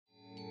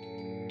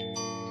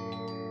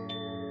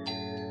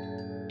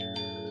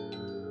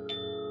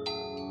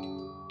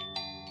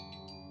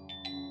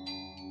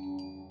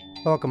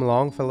Welcome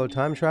along, fellow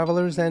time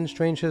travelers and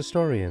strange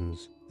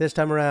historians. This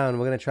time around,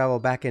 we're going to travel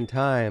back in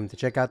time to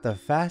check out the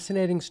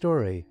fascinating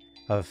story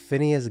of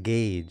Phineas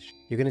Gage.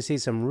 You're going to see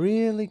some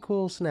really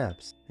cool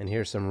snaps and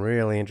hear some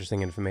really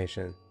interesting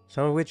information,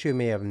 some of which you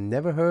may have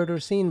never heard or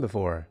seen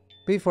before.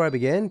 Before I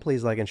begin,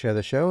 please like and share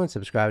the show and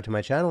subscribe to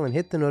my channel and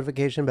hit the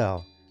notification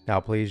bell. Now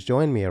please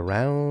join me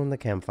around the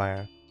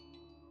campfire.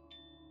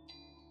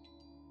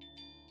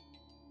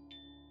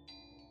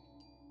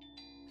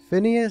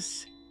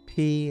 Phineas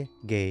P.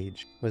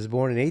 Gage was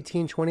born in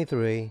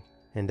 1823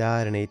 and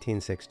died in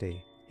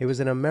 1860. He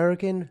was an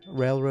American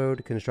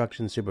railroad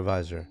construction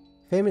supervisor,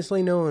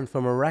 famously known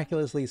for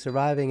miraculously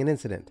surviving an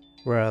incident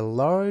where a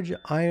large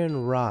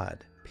iron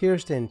rod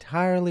pierced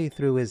entirely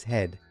through his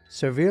head,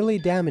 severely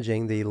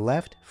damaging the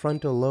left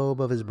frontal lobe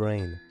of his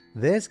brain.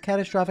 This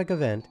catastrophic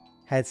event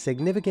had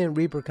significant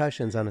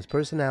repercussions on his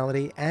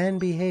personality and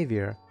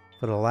behavior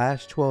for the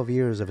last 12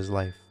 years of his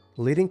life,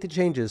 leading to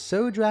changes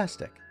so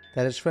drastic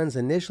that his friends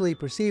initially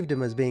perceived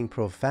him as being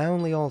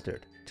profoundly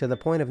altered, to the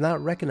point of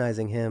not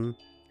recognizing him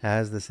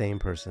as the same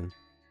person.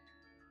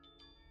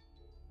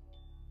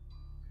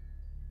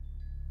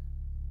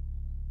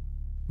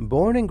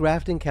 Born in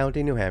Grafton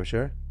County, New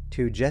Hampshire,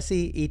 to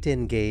Jesse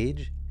Eaton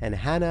Gage and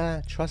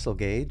Hannah Trussell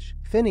Gage,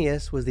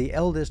 Phineas was the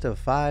eldest of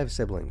 5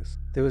 siblings.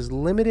 There was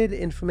limited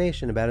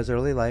information about his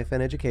early life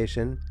and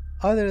education,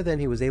 other than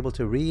he was able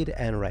to read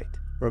and write.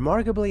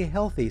 Remarkably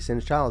healthy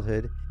since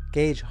childhood,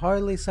 Gage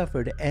hardly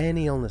suffered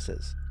any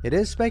illnesses. It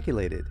is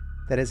speculated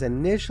that his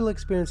initial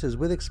experiences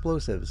with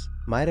explosives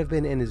might have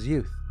been in his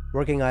youth,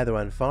 working either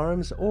on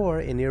farms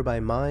or in nearby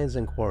mines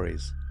and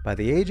quarries. By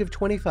the age of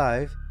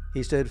 25,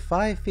 he stood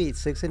 5 feet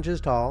 6 inches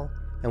tall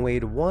and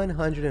weighed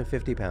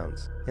 150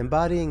 pounds,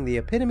 embodying the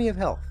epitome of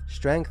health,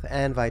 strength,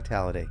 and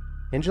vitality.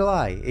 In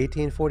July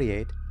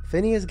 1848,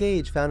 Phineas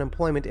Gage found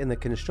employment in the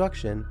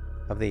construction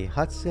of the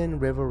Hudson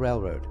River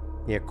Railroad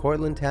near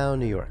Cortlandt Town,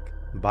 New York.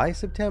 By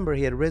September,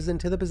 he had risen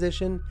to the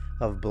position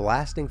of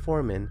blasting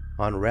foreman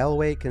on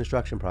railway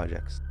construction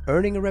projects,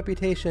 earning a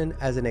reputation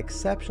as an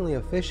exceptionally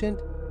efficient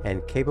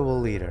and capable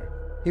leader.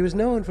 He was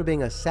known for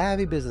being a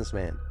savvy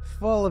businessman,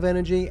 full of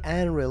energy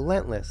and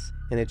relentless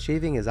in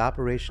achieving his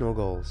operational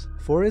goals.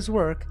 For his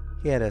work,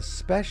 he had a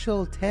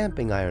special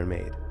tamping iron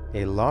made,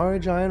 a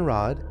large iron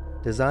rod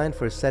designed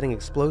for setting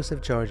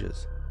explosive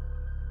charges.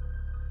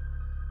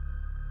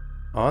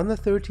 On the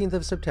 13th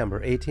of September,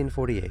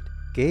 1848,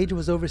 Gage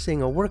was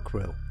overseeing a work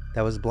crew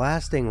that was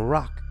blasting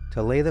rock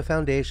to lay the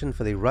foundation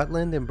for the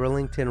Rutland and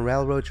Burlington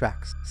Railroad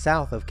tracks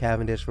south of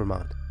Cavendish,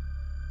 Vermont.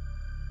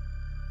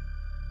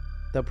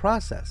 The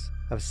process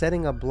of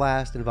setting a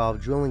blast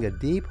involved drilling a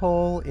deep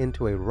hole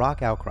into a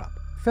rock outcrop,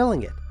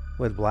 filling it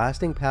with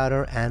blasting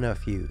powder and a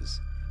fuse,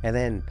 and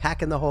then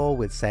packing the hole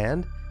with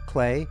sand,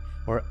 clay,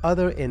 or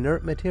other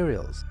inert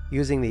materials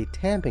using the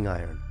tamping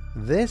iron.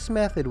 This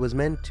method was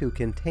meant to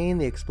contain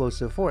the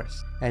explosive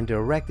force and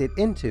direct it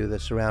into the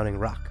surrounding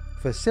rock,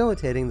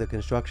 facilitating the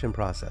construction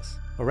process.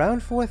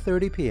 Around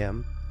 4:30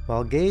 p.m.,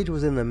 while Gage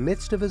was in the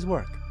midst of his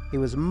work, he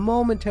was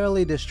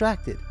momentarily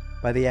distracted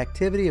by the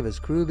activity of his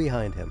crew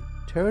behind him.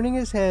 Turning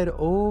his head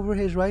over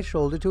his right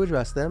shoulder to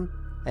address them,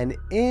 and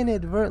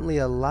inadvertently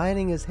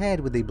aligning his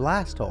head with the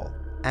blast hole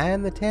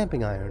and the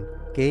tamping iron,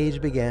 Gage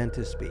began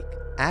to speak.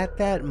 At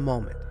that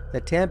moment, the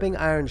tamping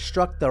iron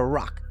struck the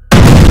rock,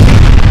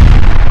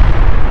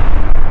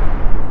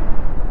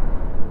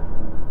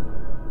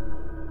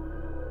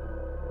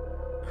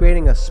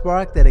 creating a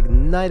spark that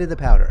ignited the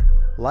powder,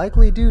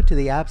 likely due to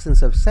the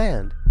absence of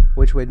sand,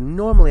 which would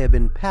normally have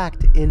been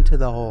packed into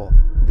the hole.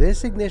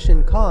 This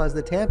ignition caused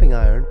the tamping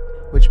iron,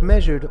 which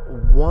measured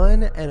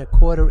 1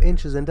 1/4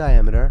 inches in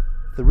diameter,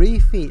 3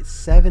 feet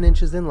 7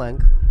 inches in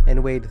length,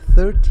 and weighed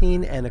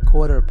 13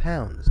 1/4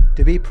 pounds,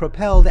 to be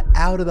propelled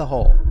out of the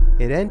hole.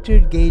 It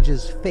entered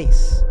Gage's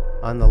face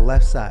on the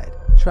left side,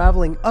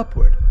 traveling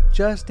upward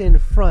just in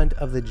front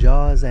of the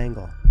jaw's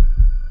angle.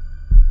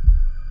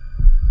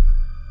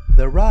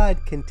 The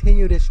rod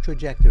continued its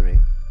trajectory,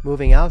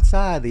 moving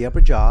outside the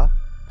upper jaw,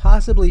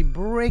 possibly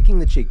breaking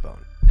the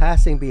cheekbone,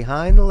 passing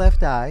behind the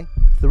left eye,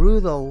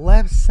 through the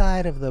left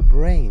side of the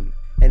brain,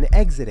 and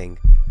exiting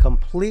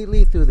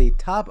completely through the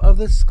top of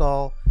the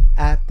skull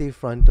at the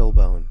frontal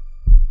bone.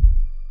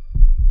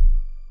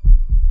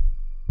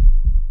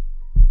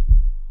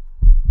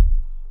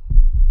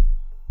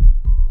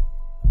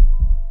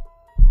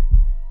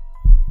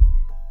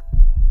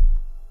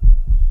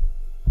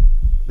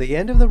 The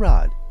end of the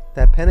rod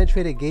that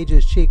penetrated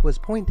Gage's cheek was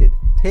pointed,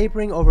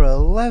 tapering over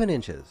 11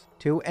 inches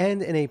to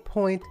end in a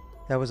point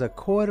that was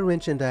 1/4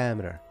 inch in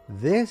diameter.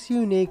 This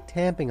unique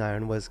tamping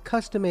iron was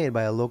custom made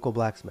by a local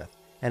blacksmith,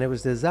 and it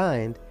was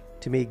designed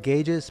to meet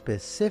Gage's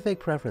specific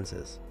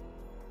preferences.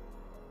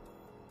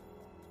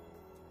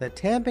 The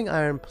tamping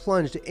iron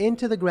plunged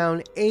into the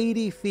ground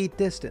 80 feet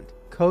distant,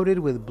 coated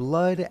with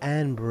blood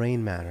and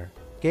brain matter.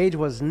 Gage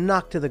was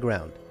knocked to the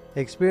ground,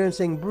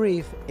 experiencing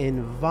brief,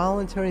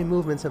 involuntary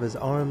movements of his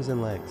arms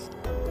and legs.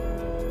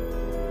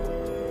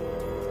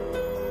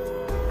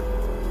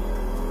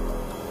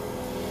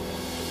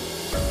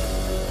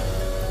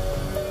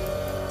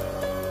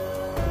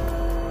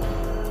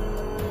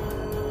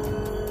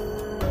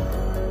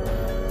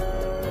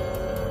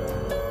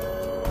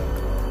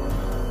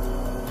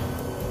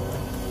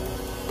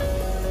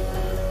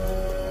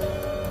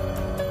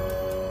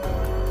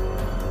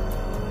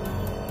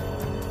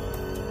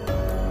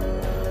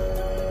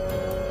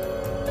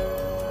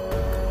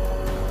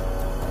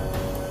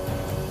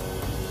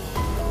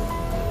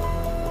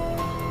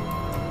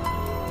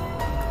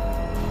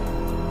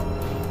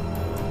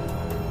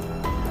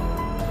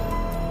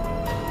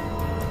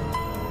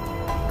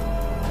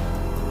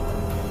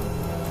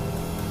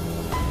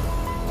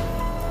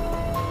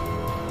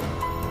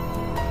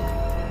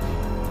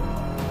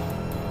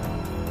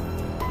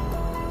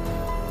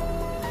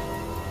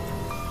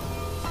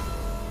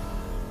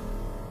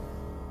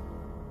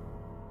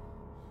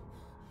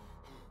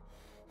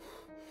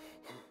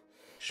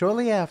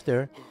 Shortly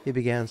after, he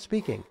began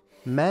speaking,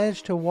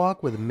 managed to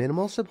walk with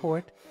minimal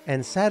support,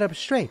 and sat up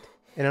straight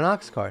in an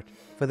ox cart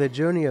for the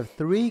journey of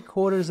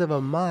 3/4 of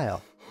a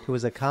mile to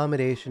his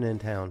accommodation in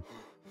town.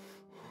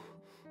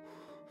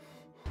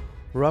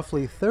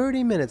 Roughly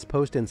 30 minutes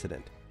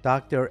post-incident,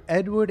 Dr.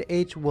 Edward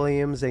H.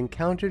 Williams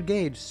encountered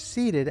Gage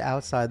seated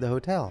outside the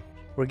hotel,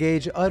 where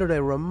Gage uttered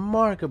a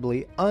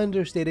remarkably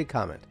understated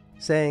comment,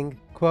 saying,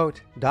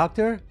 quote,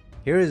 "Doctor,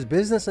 here is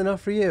business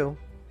enough for you,"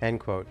 end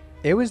quote.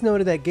 It was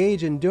noted that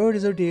Gage endured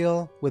his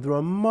ordeal with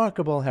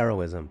remarkable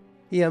heroism.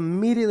 He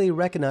immediately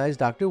recognized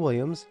Dr.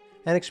 Williams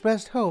and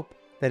expressed hope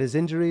that his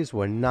injuries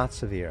were not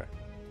severe.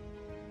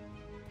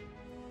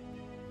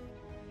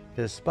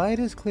 Despite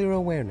his clear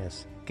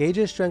awareness,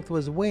 Gage's strength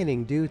was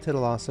waning due to the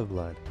loss of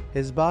blood.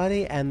 His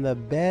body and the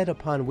bed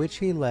upon which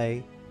he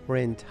lay were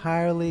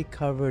entirely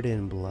covered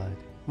in blood.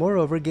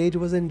 Moreover, Gage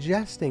was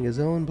ingesting his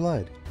own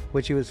blood,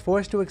 which he was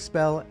forced to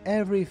expel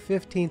every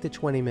 15 to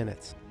 20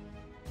 minutes.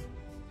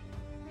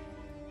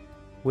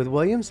 With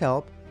Williams'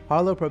 help,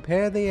 Harlow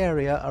prepared the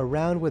area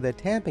around where the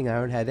tamping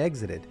iron had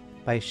exited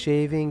by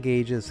shaving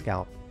Gage's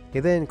scalp. He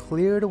then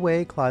cleared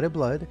away clotted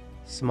blood,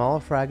 small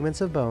fragments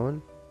of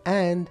bone,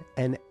 and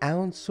an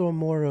ounce or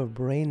more of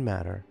brain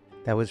matter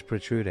that was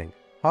protruding.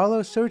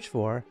 Harlow searched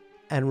for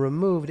and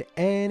removed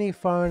any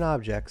foreign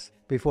objects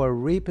before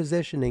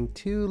repositioning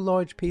 2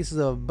 large pieces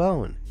of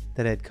bone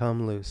that had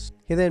come loose.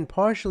 He then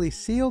partially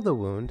sealed the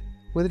wound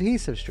with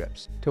adhesive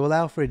strips to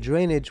allow for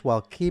drainage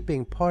while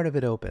keeping part of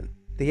it open.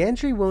 The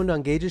entry wound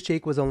on Gage's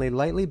cheek was only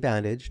lightly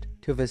bandaged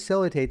to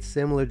facilitate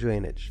similar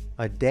drainage.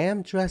 A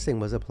damp dressing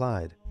was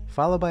applied,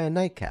 followed by a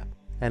nightcap,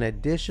 and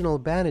additional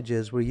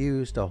bandages were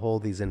used to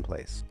hold these in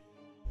place.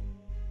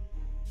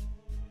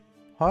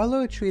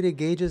 Harlow treated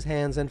Gage's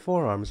hands and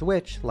forearms,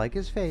 which, like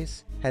his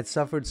face, had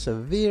suffered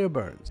severe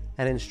burns,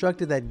 and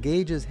instructed that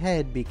Gage's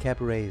head be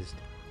kept raised.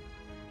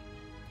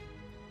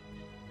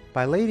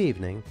 By late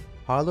evening,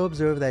 Harlow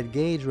observed that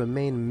Gage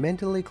remained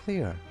mentally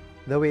clear,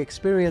 though he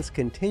experienced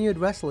continued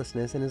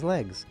restlessness in his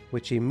legs,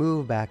 which he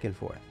moved back and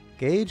forth.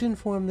 Gage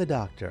informed the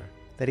doctor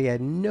that he had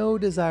no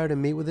desire to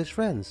meet with his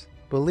friends,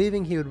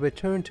 believing he would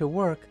return to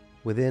work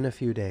within a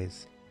few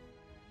days.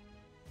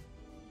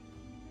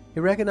 He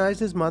recognized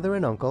his mother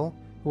and uncle,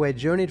 who had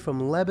journeyed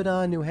from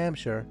Lebanon, New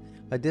Hampshire,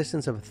 a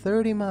distance of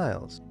 30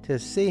 miles, to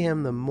see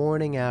him the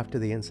morning after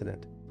the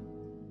incident.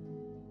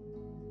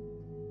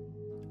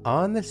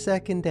 On the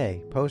second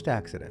day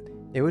post-accident,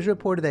 it was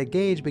reported that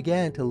Gage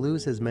began to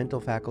lose his mental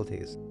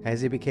faculties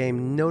as he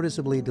became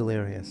noticeably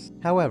delirious.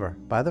 However,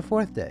 by the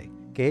 4th day,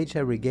 Gage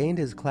had regained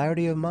his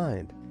clarity of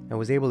mind and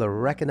was able to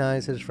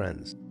recognize his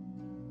friends.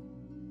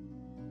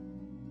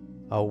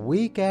 A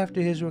week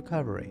after his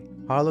recovery,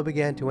 Harlow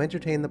began to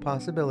entertain the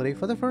possibility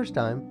for the first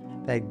time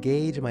that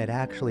Gage might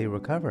actually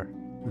recover.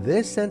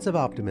 This sense of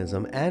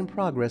optimism and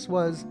progress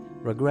was,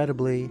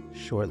 regrettably,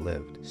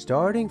 short-lived.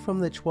 Starting from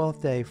the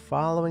 12th day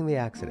following the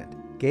accident,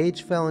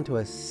 Gage fell into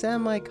a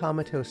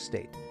semi-comatose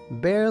state,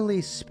 barely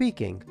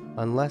speaking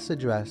unless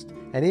addressed,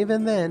 and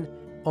even then,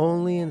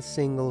 only in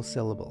single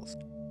syllables.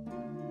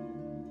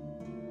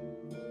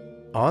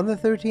 On the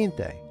 13th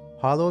day,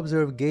 Harlow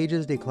observed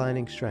Gage's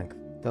declining strength.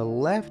 The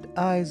left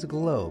eye's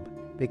globe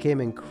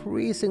became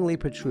increasingly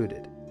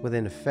protruded, with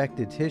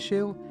infected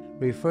tissue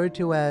referred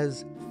to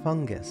as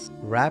fungus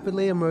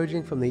rapidly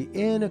emerging from the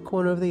inner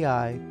corner of the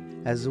eye,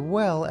 as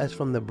well as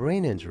from the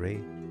brain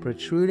injury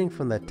protruding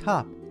from the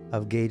top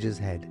of Gage's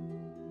head.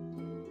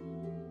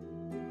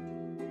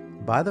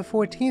 By the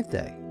 14th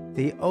day,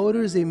 the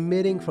odors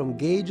emitting from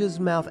Gage's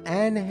mouth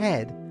and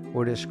head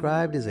were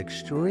described as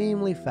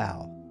extremely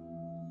foul.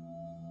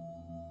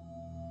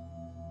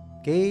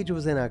 Gage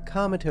was in a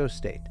comatose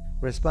state,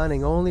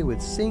 responding only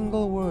with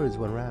single words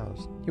when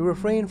roused. He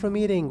refrained from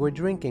eating or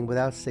drinking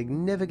without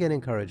significant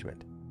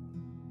encouragement.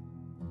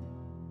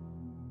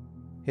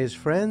 His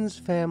friends,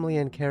 family,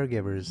 and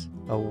caregivers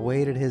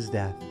awaited his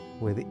death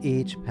with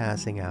each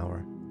passing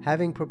hour,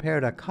 having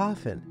prepared a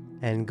coffin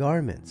and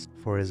garments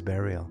for his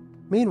burial.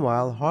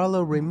 Meanwhile,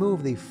 Harlow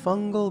removed the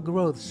fungal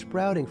growth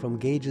sprouting from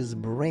Gage's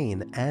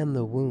brain and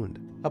the wound,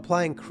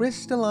 applying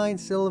crystalline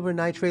silver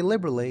nitrate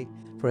liberally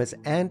for its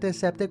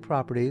antiseptic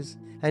properties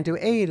and to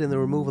aid in the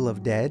removal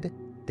of dead,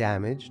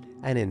 damaged,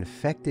 and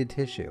infected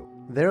tissue,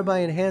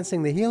 thereby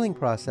enhancing the healing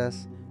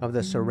process of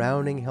the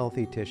surrounding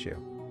healthy tissue.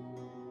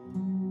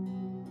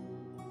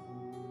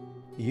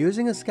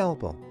 Using a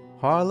scalpel,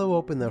 Harlow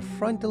opened the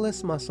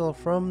frontalis muscle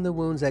from the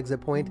wound's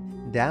exit point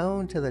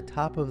down to the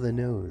top of the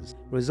nose,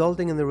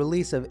 resulting in the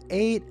release of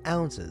 8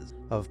 ounces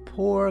of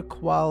poor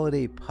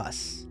quality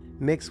pus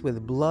mixed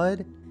with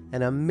blood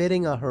and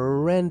emitting a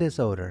horrendous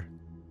odor.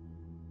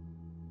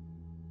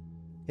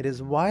 It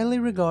is widely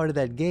regarded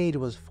that Gage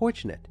was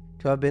fortunate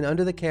to have been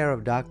under the care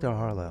of Dr.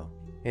 Harlow.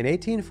 In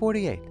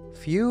 1848,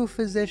 few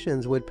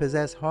physicians would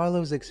possess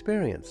Harlow's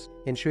experience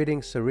in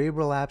treating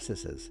cerebral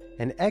abscesses,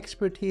 an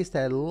expertise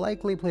that had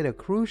likely played a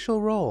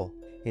crucial role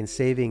in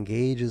saving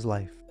Gage's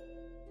life.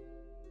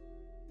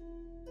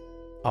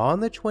 On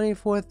the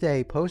 24th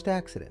day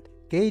post-accident,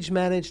 Gage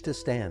managed to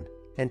stand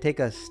and take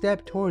a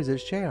step towards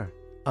his chair.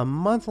 A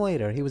month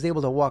later, he was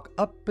able to walk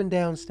up and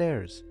down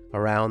stairs,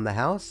 around the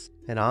house,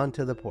 and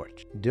onto the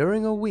porch.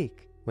 During a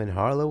week, when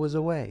Harlow was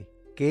away,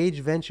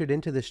 Gage ventured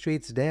into the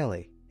streets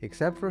daily,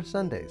 except for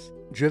Sundays,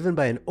 driven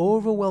by an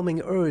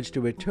overwhelming urge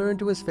to return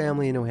to his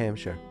family in New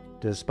Hampshire.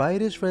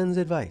 Despite his friend's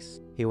advice,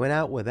 he went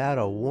out without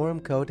a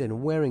warm coat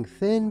and wearing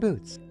thin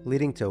boots,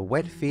 leading to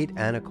wet feet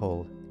and a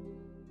cold.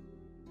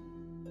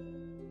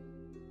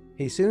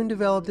 He soon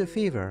developed a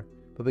fever,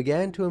 but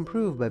began to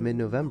improve by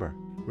mid-November.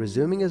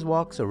 Resuming his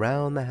walks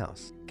around the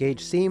house,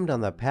 Gage seemed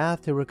on the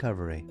path to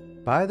recovery.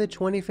 By the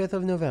 25th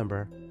of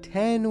November,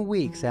 10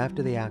 weeks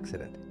after the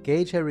accident,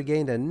 Gage had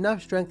regained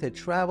enough strength to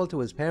travel to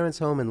his parents'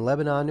 home in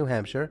Lebanon, New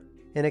Hampshire,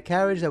 in a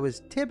carriage that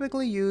was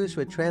typically used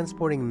for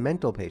transporting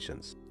mental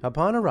patients.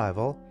 Upon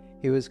arrival,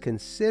 he was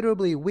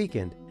considerably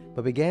weakened,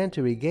 but began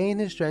to regain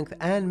his strength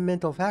and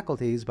mental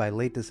faculties by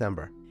late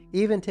December,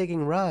 even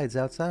taking rides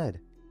outside.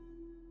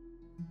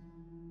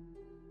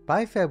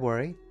 By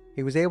February,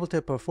 he was able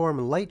to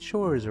perform light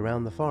chores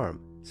around the farm,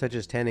 such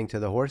as tending to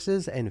the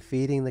horses and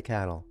feeding the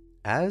cattle.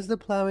 As the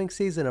plowing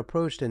season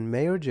approached in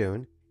May or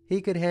June,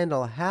 he could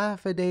handle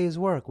half a day's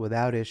work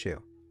without issue.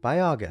 By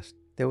August,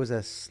 there was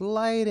a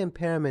slight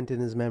impairment in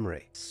his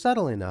memory,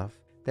 subtle enough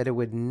that it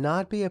would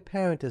not be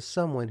apparent to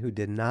someone who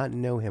did not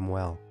know him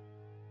well.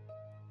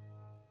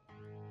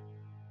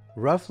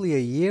 Roughly a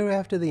year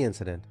after the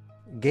incident,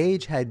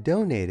 Gage had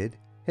donated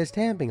his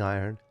tamping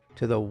iron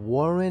to the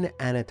Warren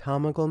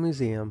Anatomical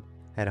Museum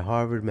at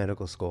Harvard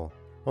Medical School,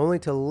 only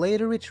to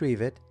later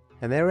retrieve it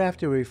and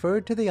thereafter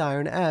referred to the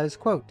iron as,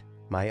 quote,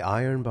 "my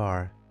iron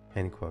bar,"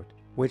 end quote,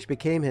 which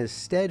became his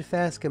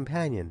steadfast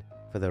companion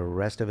for the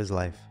rest of his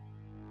life.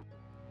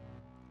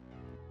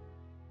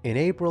 In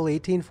April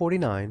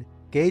 1849,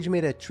 Gage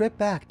made a trip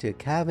back to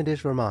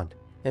Cavendish, Vermont,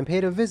 and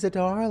paid a visit to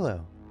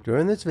Harlow.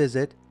 During this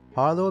visit,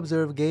 Harlow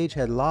observed Gage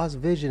had lost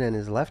vision in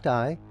his left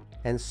eye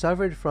and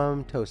suffered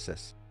from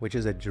ptosis, which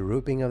is a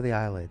drooping of the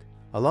eyelid,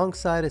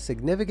 alongside a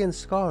significant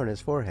scar on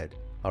his forehead,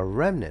 a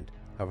remnant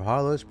of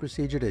Harlow's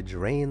procedure to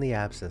drain the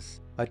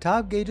abscess.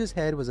 Atop Gage's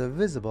head was a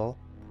visible,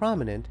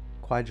 prominent,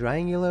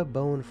 quadrangular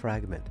bone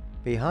fragment.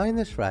 Behind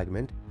this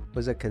fragment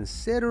was a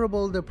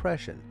considerable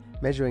depression,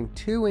 measuring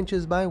 2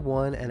 inches by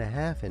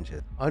 1.5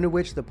 inches, under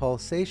which the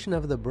pulsation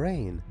of the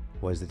brain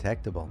was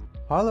detectable.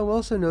 Harlow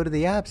also noted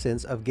the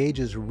absence of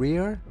Gage's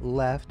rear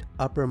left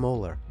upper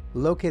molar,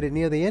 located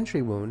near the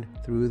entry wound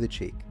through the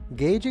cheek.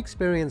 Gage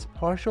experienced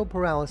partial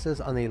paralysis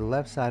on the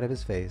left side of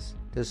his face.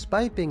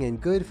 Despite being in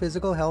good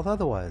physical health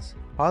otherwise,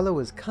 Harlow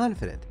was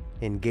confident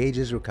in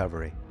Gage's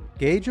recovery.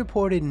 Gage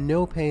reported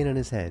no pain in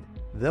his head,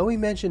 though he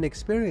mentioned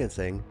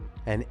experiencing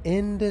an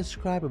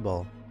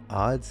indescribable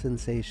odd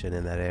sensation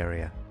in that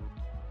area.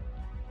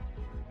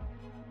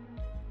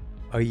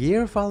 A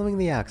year following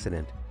the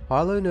accident,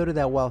 Harlow noted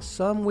that while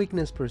some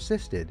weakness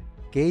persisted,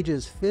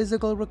 Gage's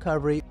physical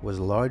recovery was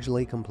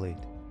largely complete.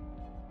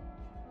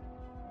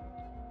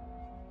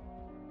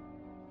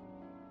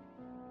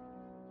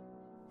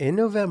 In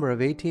November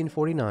of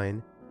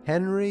 1849,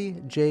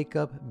 Henry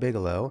Jacob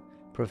Bigelow,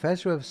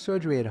 professor of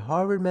surgery at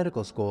Harvard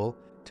Medical School,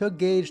 took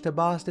Gage to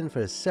Boston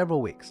for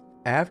several weeks.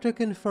 After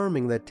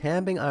confirming that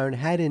tamping iron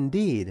had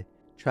indeed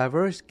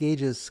traversed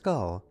Gage's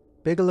skull,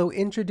 Bigelow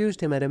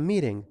introduced him at a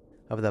meeting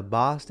of the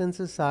Boston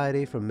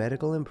Society for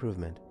Medical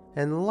Improvement,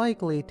 and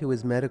likely to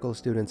his medical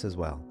students as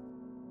well.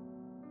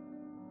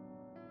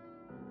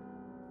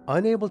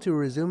 Unable to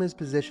resume his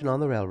position on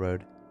the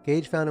railroad,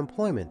 Gage found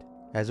employment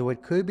as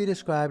what could be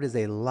described as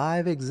a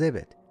live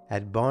exhibit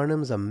at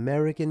Barnum's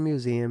American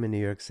Museum in New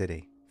York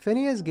City.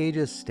 Phineas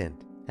Gage's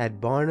stint at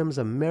Barnum's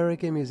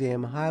American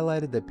Museum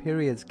highlighted the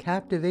period's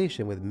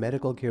captivation with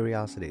medical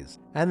curiosities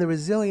and the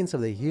resilience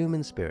of the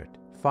human spirit.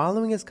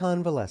 Following his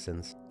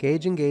convalescence,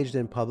 Gage engaged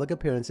in public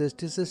appearances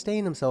to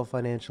sustain himself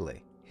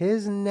financially.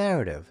 His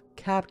narrative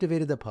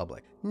captivated the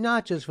public,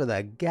 not just for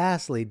the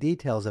ghastly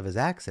details of his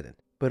accident,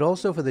 but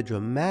also for the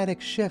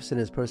dramatic shifts in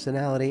his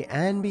personality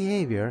and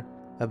behavior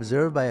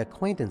observed by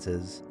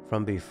acquaintances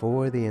from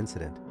before the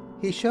incident.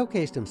 He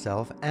showcased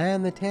himself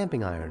and the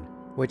tamping iron,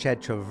 which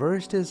had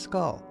traversed his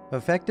skull,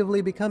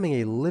 effectively becoming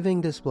a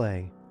living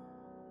display.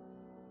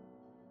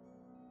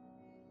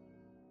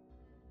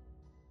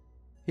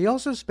 He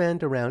also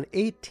spent around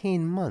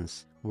 18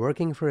 months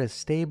working for a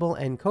stable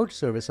and coach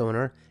service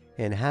owner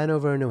in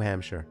Hanover, New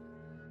Hampshire.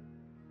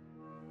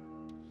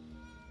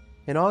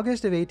 In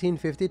August of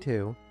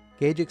 1852,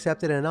 Gage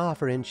accepted an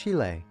offer in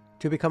Chile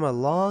to become a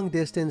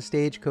long-distance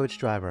stagecoach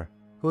driver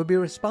who would be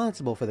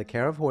responsible for the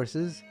care of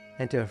horses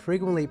and to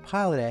frequently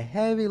pilot a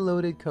heavy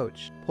loaded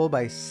coach pulled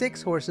by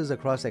 6 horses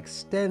across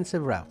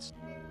extensive routes.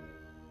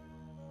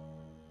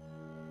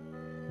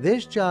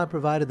 This job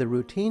provided the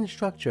routine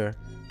structure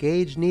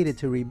Gage needed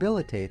to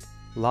rehabilitate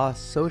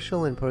lost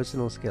social and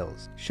personal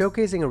skills,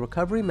 showcasing a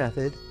recovery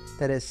method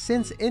that has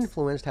since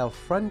influenced how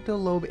frontal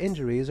lobe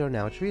injuries are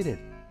now treated.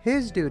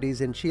 His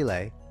duties in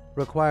Chile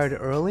required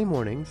early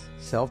mornings,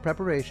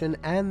 self-preparation,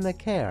 and the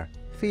care,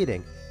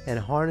 feeding, and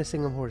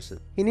harnessing of horses.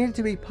 He needed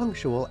to be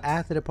punctual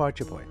at the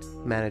departure point,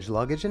 manage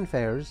luggage and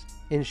fares,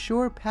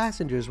 ensure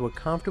passengers were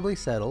comfortably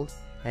settled,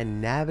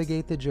 and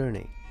navigate the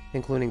journey,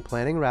 including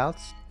planning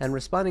routes and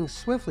responding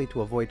swiftly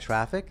to avoid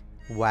traffic,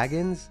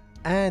 wagons,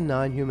 and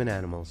non-human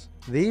animals.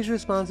 These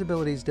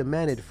responsibilities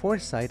demanded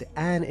foresight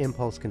and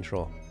impulse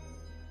control.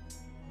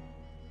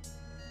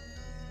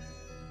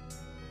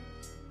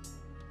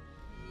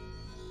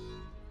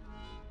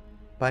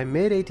 By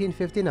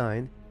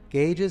mid-1859,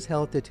 Gage's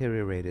health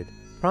deteriorated,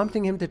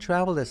 prompting him to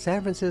travel to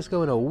San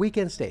Francisco in a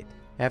weekend state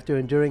after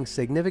enduring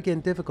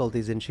significant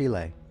difficulties in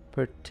Chile,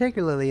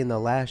 particularly in the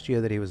last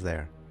year that he was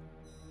there.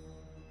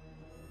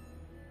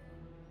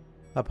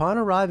 Upon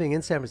arriving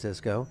in San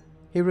Francisco,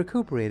 he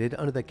recuperated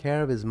under the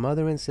care of his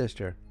mother and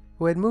sister,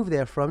 who had moved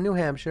there from New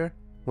Hampshire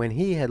when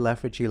he had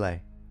left for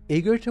Chile.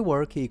 Eager to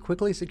work, he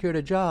quickly secured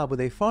a job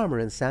with a farmer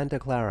in Santa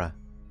Clara.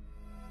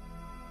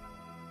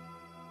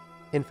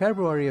 In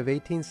February of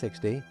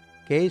 1860,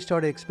 Gage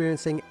started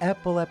experiencing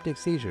epileptic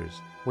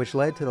seizures, which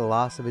led to the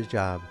loss of his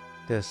job.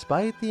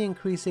 Despite the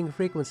increasing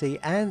frequency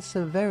and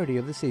severity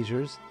of the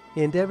seizures,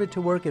 he endeavored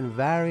to work in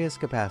various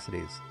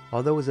capacities,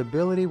 although his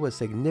ability was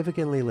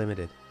significantly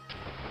limited.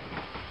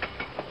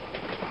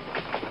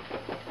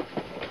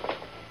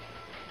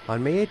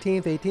 On May 18,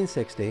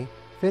 1860,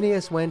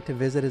 Phineas went to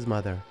visit his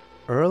mother.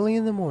 Early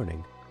in the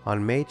morning,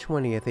 on May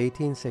 20,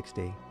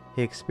 1860,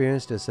 he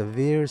experienced a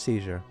severe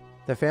seizure.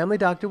 The family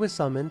doctor was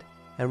summoned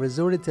and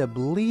resorted to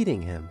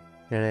bleeding him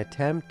in an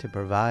attempt to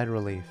provide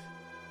relief.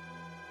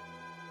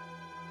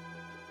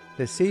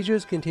 The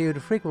seizures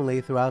continued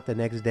frequently throughout the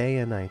next day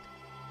and night.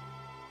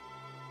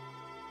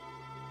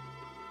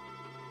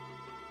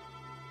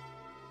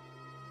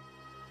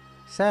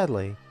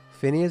 Sadly,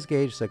 Phineas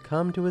Gage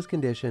succumbed to his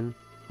condition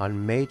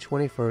on May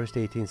 21,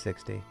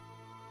 1860.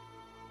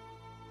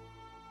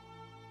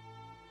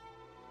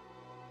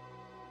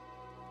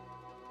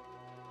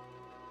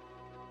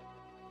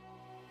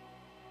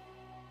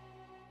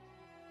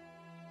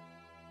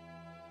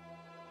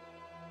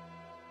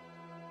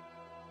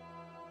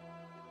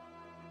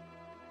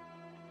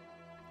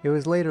 He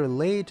was later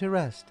laid to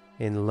rest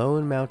in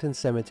Lone Mountain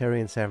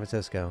Cemetery in San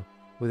Francisco,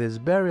 with his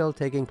burial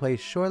taking place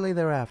shortly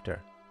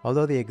thereafter,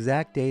 although the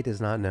exact date is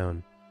not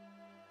known.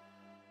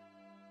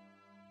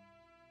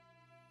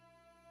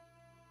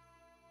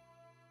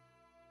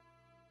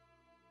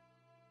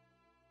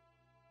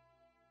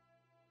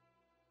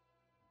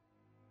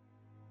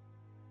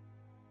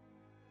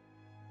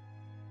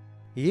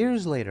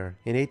 Years later,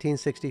 in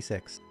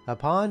 1866,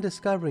 upon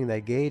discovering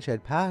that Gage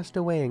had passed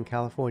away in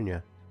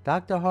California,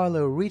 Dr.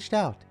 Harlow reached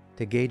out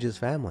to Gage's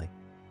family.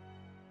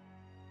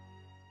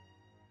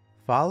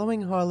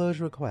 Following Harlow's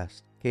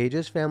request,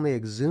 Gage's family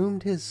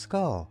exhumed his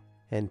skull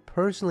and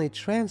personally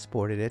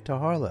transported it to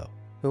Harlow,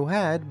 who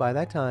had, by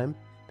that time,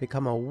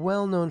 become a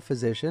well-known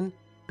physician,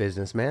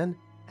 businessman,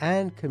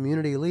 and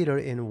community leader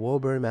in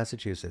Woburn,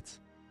 Massachusetts.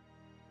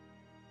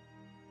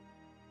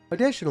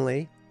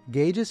 Additionally,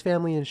 Gage's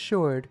family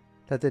ensured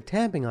that the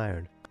tamping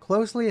iron,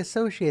 closely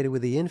associated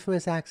with the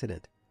infamous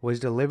accident, was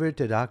delivered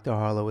to Dr.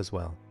 Harlow as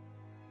well.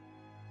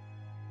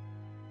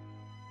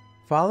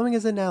 Following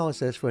his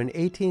analysis for an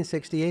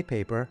 1868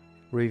 paper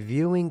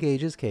reviewing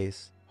Gage's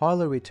case,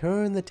 Harlow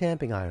returned the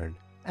tamping iron,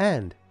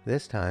 and,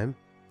 this time,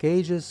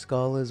 Gage's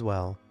skull as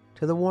well,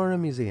 to the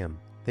Warren Museum.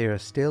 They are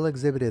still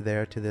exhibited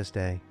there to this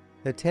day.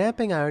 The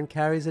tamping iron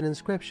carries an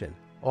inscription,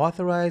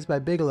 authorized by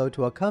Bigelow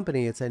to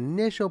accompany its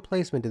initial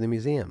placement in the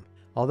museum,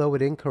 although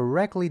it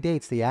incorrectly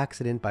dates the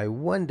accident by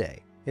 1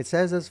 day. It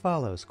says as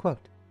follows,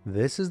 quote,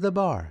 "This is the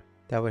bar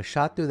that was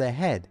shot through the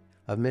head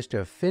of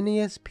Mr.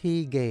 Phineas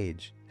P.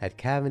 Gage at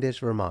Cavendish,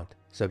 Vermont,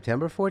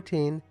 September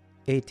 14,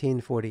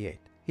 1848.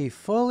 He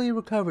fully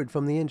recovered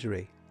from the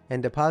injury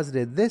and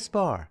deposited this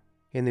bar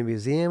in the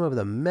Museum of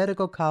the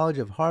Medical College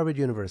of Harvard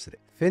University.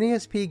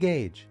 Phineas P.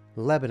 Gage,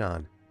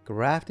 Lebanon,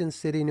 Grafton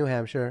City, New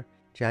Hampshire,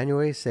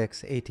 January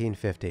 6,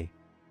 1850.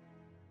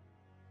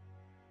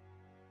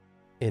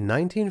 In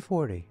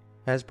 1940,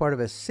 as part of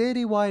a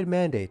citywide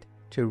mandate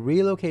to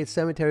relocate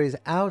cemeteries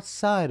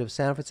outside of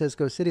San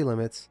Francisco city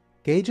limits,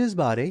 Gage's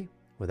body,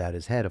 without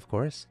his head of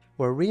course,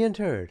 were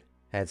reinterred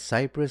at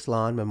Cypress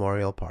Lawn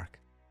Memorial Park.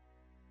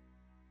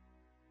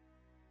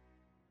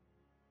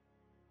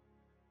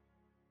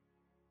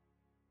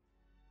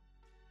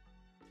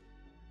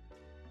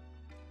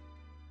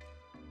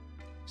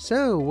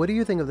 So, what do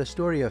you think of the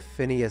story of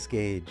Phineas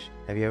Gage?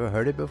 Have you ever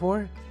heard it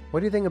before?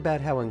 What do you think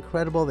about how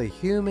incredible the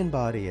human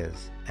body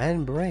is,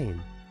 and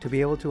brain, to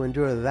be able to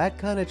endure that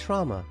kind of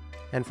trauma,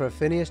 and for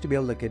Phineas to be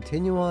able to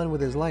continue on with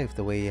his life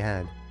the way he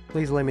had?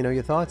 Please let me know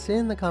your thoughts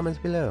in the comments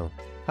below.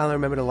 Kindly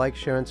remember to like,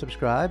 share, and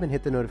subscribe, and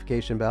hit the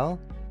notification bell,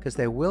 because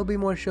there will be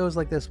more shows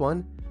like this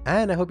one,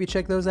 and I hope you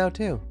check those out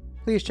too.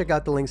 Please check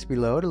out the links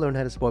below to learn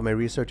how to support my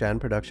research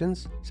and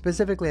productions.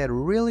 Specifically, I'd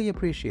really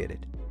appreciate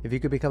it if you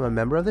could become a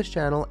member of this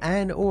channel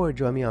and or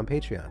join me on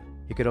Patreon.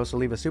 You could also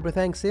leave a super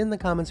thanks in the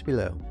comments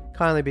below.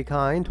 Kindly be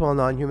kind to all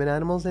non-human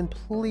animals, and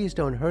please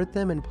don't hurt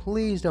them, and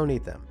please don't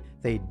eat them.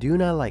 They do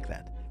not like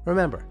that.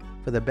 Remember,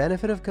 for the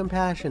benefit of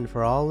compassion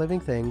for all living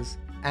things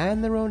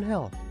and their own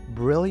health,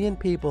 brilliant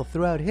people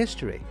throughout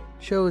history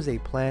chose a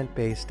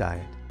plant-based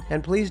diet.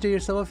 And please do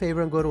yourself a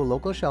favor and go to a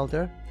local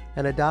shelter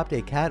and adopt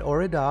a cat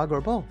or a dog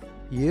or both.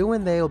 You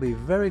and they will be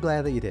very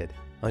glad that you did.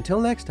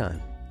 Until next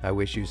time, I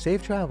wish you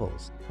safe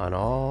travels on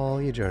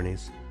all your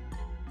journeys.